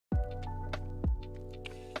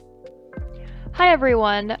Hi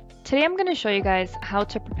everyone! Today I'm going to show you guys how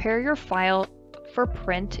to prepare your file for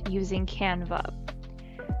print using Canva.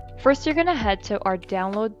 First, you're going to head to our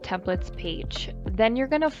download templates page. Then you're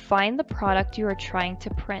going to find the product you are trying to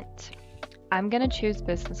print. I'm going to choose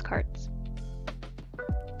business cards.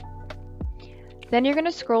 Then you're going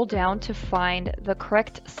to scroll down to find the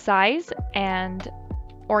correct size and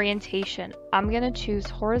orientation. I'm going to choose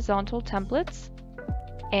horizontal templates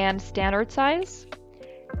and standard size.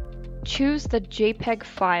 Choose the JPEG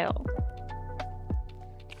file.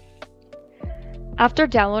 After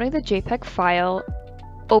downloading the JPEG file,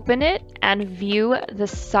 open it and view the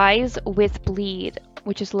size with bleed,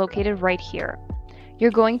 which is located right here. You're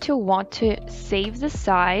going to want to save the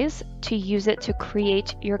size to use it to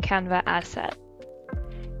create your Canva asset.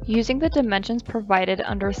 Using the dimensions provided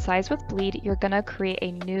under size with bleed, you're going to create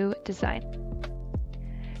a new design.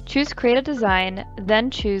 Choose create a design, then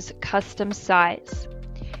choose custom size.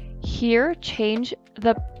 Here, change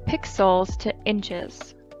the pixels to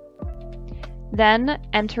inches. Then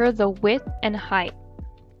enter the width and height.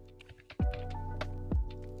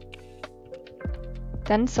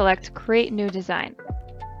 Then select Create New Design.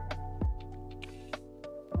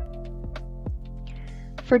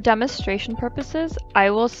 For demonstration purposes, I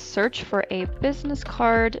will search for a business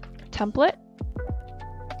card template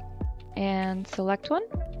and select one.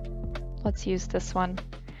 Let's use this one.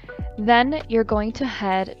 Then you're going to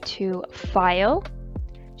head to File,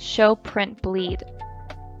 Show Print Bleed.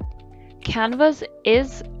 Canva's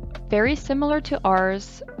is very similar to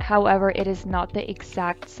ours, however, it is not the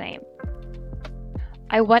exact same.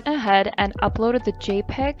 I went ahead and uploaded the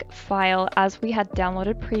JPEG file as we had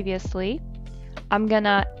downloaded previously. I'm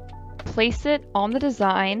gonna place it on the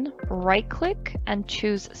design, right-click, and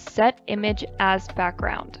choose Set Image as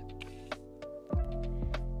Background.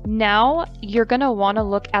 Now you're going to want to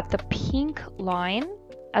look at the pink line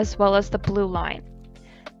as well as the blue line.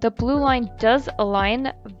 The blue line does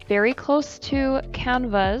align very close to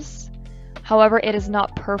Canva's, however, it is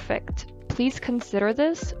not perfect. Please consider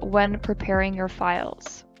this when preparing your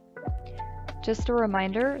files. Just a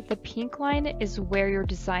reminder, the pink line is where your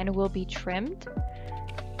design will be trimmed.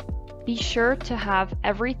 Be sure to have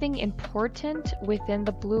everything important within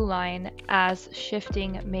the blue line as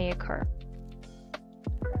shifting may occur.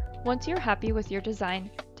 Once you're happy with your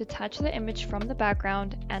design, detach the image from the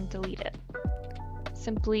background and delete it.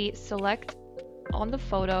 Simply select on the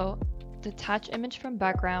photo, detach image from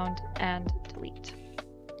background, and delete.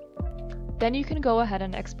 Then you can go ahead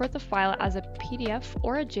and export the file as a PDF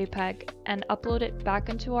or a JPEG and upload it back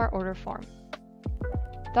into our order form.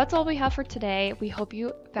 That's all we have for today. We hope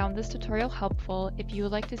you found this tutorial helpful. If you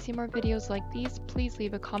would like to see more videos like these, please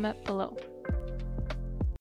leave a comment below.